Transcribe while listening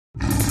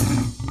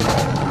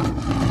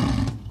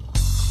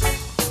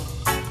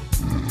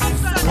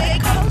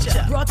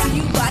to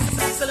you by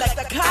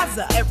Selecta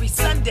K-za every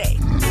Sunday.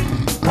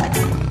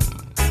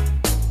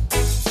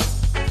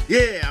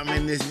 Yeah, I'm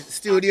in the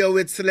studio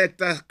with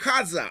Selecta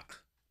K-za.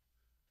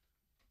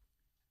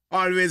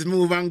 Always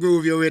move and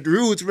groove you with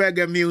roots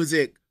reggae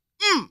music.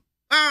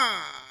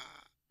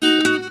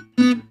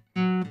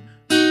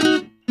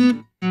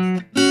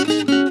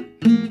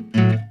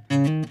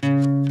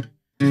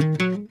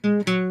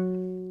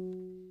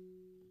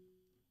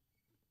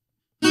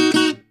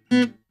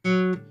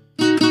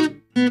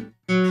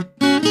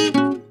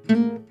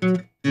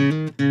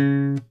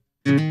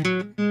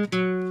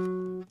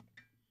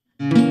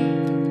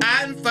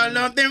 I'll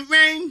follow the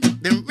rain,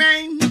 the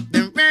rain,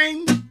 the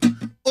rain.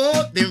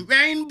 Oh, the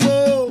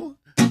rainbow,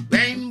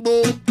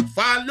 rainbow,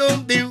 follow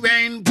the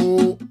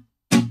rainbow.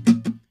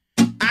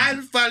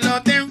 I'll follow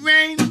the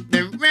rain,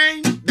 the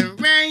rain, the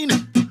rain.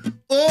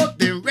 Oh,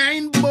 the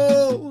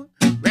rainbow,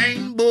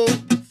 rainbow,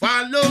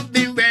 follow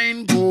the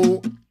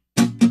rainbow.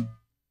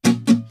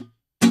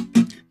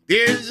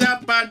 There's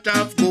a pot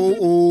of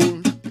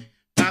gold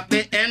at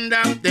the end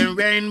of the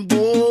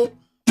rainbow.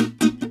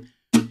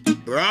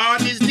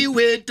 Broad is the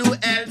way to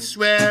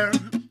elsewhere.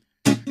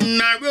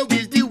 Narrow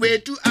is the way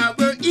to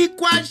our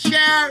equal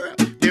share.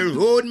 The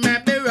road may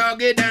be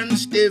rugged and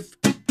stiff,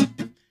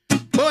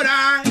 but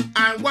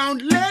I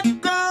won't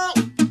let go.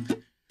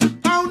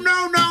 Oh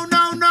no, no,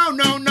 no, no,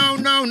 no, no,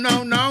 no,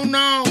 no, no,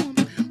 no.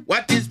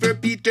 What is for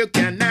Peter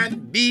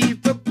cannot be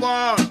for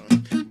Paul.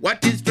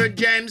 What is for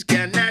James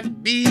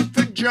cannot be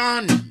for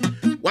John.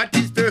 What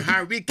is for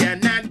Harry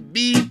cannot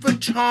be for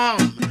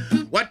Tom.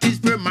 What is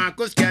for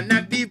Marcus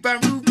cannot be for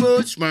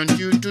Rufus. Want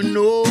you to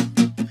know.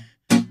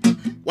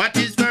 What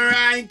is for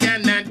I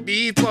cannot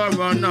be for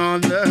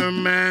another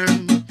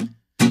man.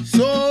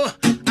 So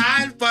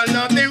I'll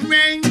follow the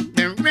rain,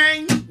 the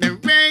rain, the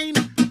rain.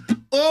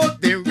 Oh,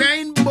 the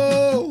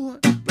rainbow,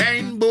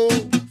 rainbow,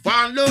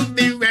 follow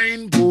the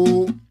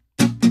rainbow.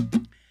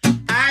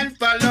 I'll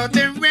follow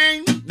the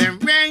rain, the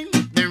rain,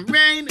 the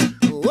rain.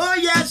 Oh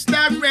yes,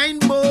 the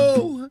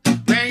rainbow,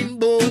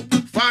 rainbow,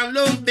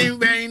 follow the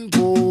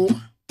rainbow.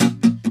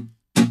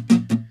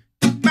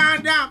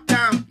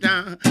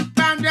 Ba-dum-dum-dum,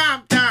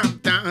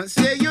 ba-dum-dum-dum.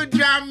 Say you're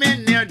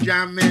jamming,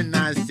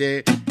 I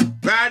say,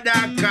 Brother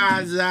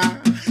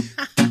K-za.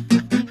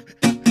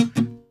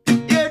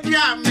 You're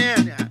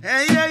jamming,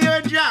 hey,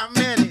 you're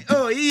jamming.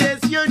 Oh yes,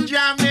 you're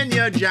jamming,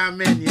 you're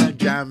jamming, you're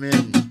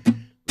jamming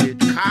with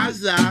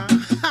K-za.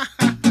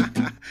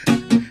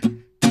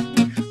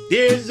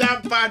 There's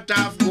a pot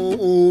of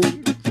gold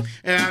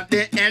at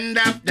the end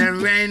of the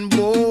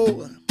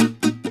rainbow.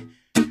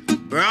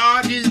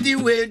 Broad is the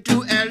way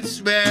to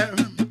elsewhere.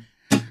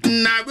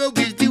 Narrow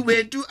is the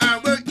way to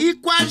our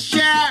equal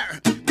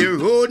share. The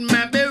road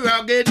may be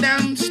rugged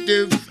and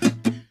stiff,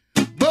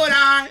 but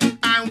I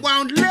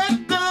won't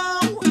let go.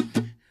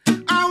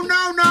 Oh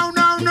no, no,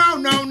 no, no,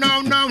 no,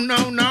 no, no,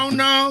 no, no,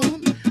 no.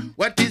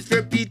 What is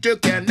for Peter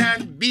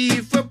cannot be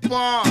for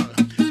Paul.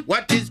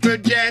 What is for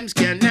James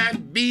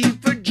cannot be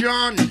for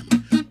John.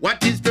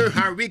 What is for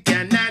Harry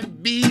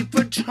cannot be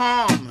for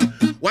Tom.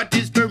 What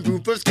is for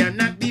Rufus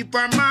cannot be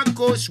for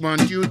Marcus.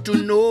 Want you to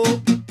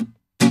know.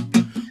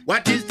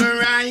 What is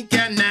for I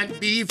cannot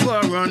be for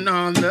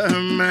another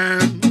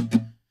man.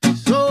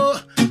 So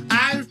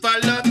I'll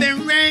follow the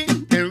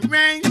rain, the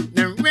rain,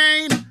 the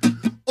rain.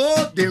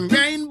 Oh, the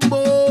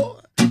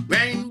rainbow,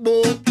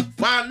 rainbow,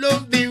 follow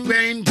the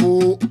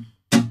rainbow.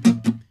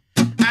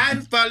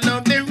 I'll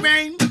follow the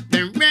rain,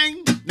 the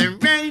rain, the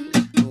rain.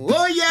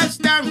 Oh yes,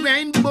 the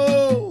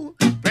rainbow,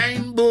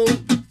 rainbow,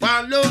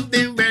 follow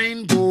the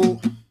rainbow.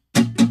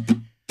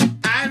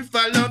 I'll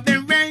follow the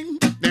rain,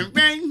 the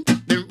rain,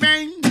 the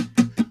rain.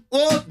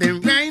 Oh, the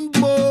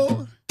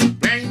rainbow,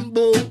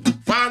 rainbow,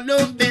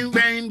 follow the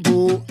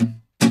rainbow.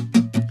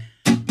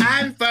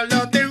 I'll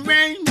follow the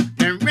rain,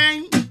 the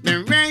rain,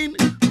 the rain.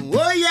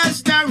 Oh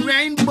yes, the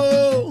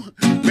rainbow,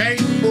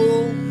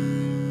 rainbow,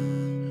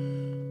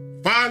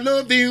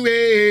 follow the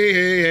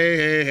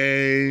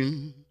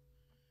rain,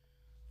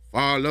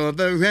 follow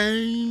the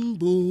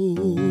rainbow.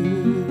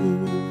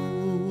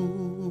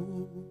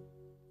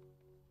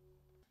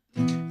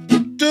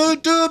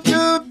 Doop doop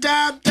doop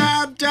tap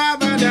tap tap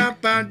ba da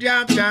ba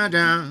da da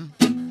da.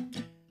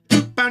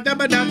 Ba da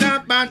ba da da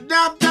ba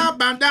da da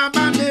ba da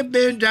ba da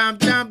ba da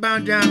da ba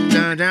da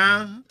da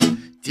da.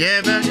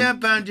 Da ba da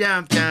ba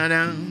da da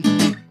da.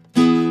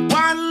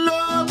 One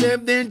love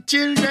if the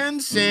children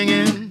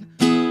singing.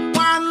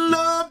 One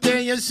love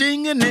they are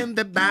singing in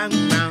the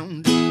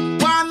background.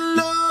 One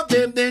love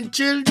if the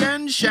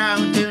children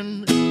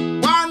shouting.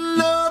 One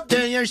love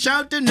they are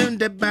shouting in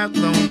the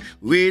background.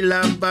 We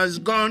love us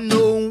gone,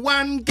 no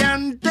one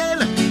can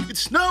tell.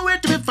 It's nowhere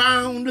to be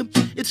found.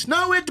 It's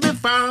nowhere to be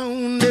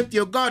found. If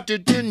you got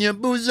it in your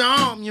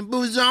bosom, your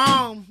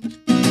bosom.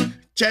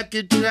 Check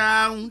it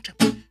out,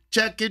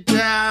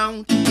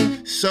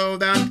 so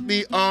that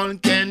we all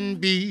can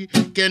be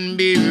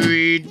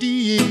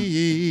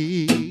redeemed.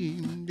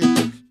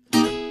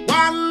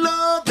 One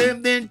love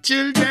if the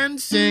children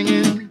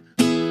singing.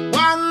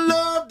 One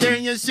love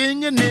then you're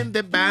singing in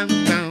the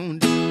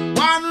background.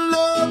 One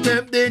love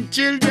love, the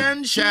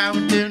children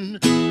shouting.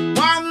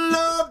 One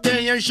love,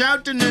 they are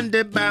shouting in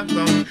the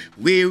background.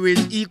 Where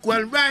is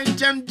equal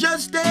right and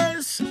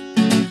justice?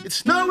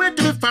 It's nowhere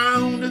to be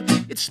found.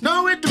 It's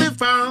nowhere to be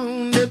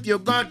found. If you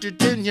got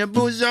it in your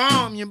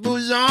bosom, your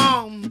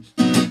bosom.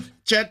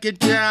 Check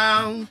it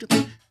out,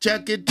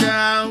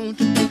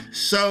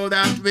 so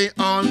that we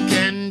all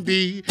can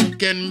be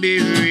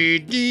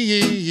redeemed.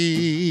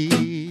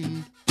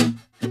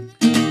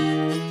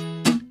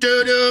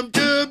 Today,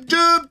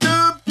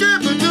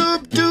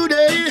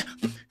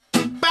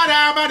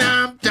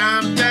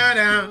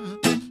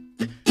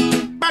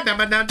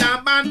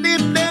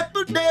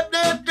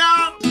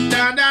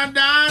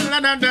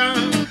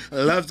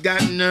 love's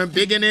got no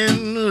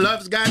beginning,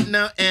 love's got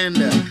no end.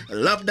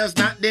 Love does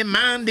not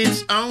demand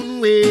its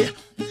own way.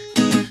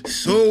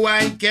 So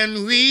why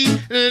can we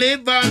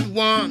live as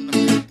one?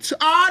 It's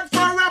hard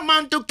for a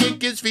man to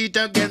kick his feet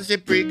against the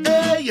prick.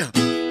 Hey,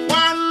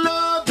 one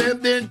love,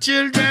 and the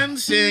children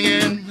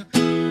singing.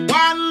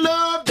 One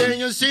love, then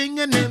you're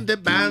singing in the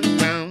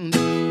background.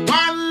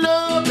 One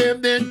love,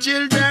 and the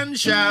children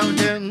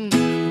shouting.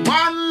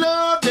 One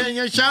love, then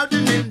you're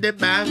shouting in the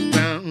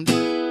background.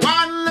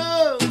 One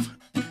love,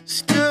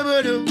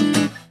 stubborn.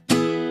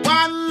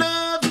 One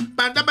love,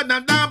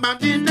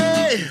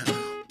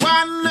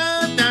 one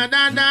love, da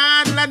da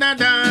da da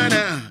da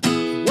da.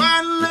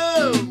 One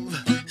love,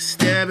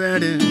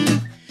 stubborn.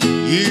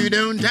 You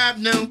don't have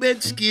no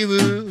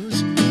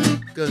excuse.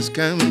 Cause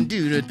come and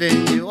do the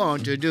thing you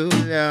want to do.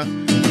 Da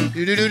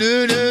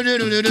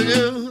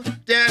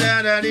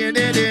da da da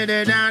da da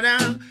da da da da.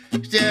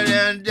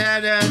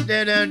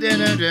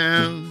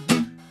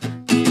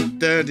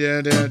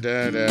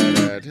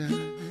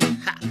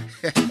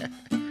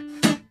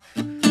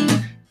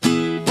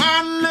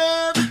 One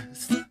love,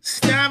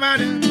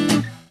 stubborn.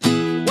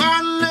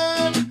 One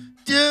love,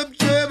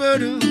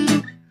 stubborn.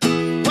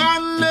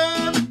 One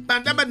love,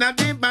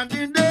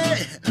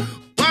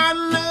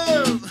 one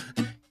love,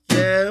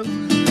 yeah.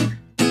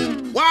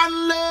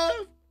 One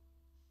love.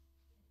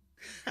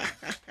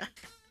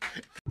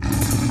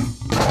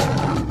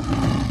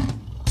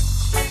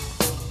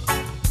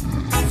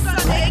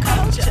 Sunday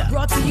culture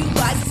brought to you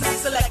by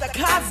Selecta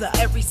K-za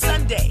every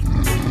Sunday.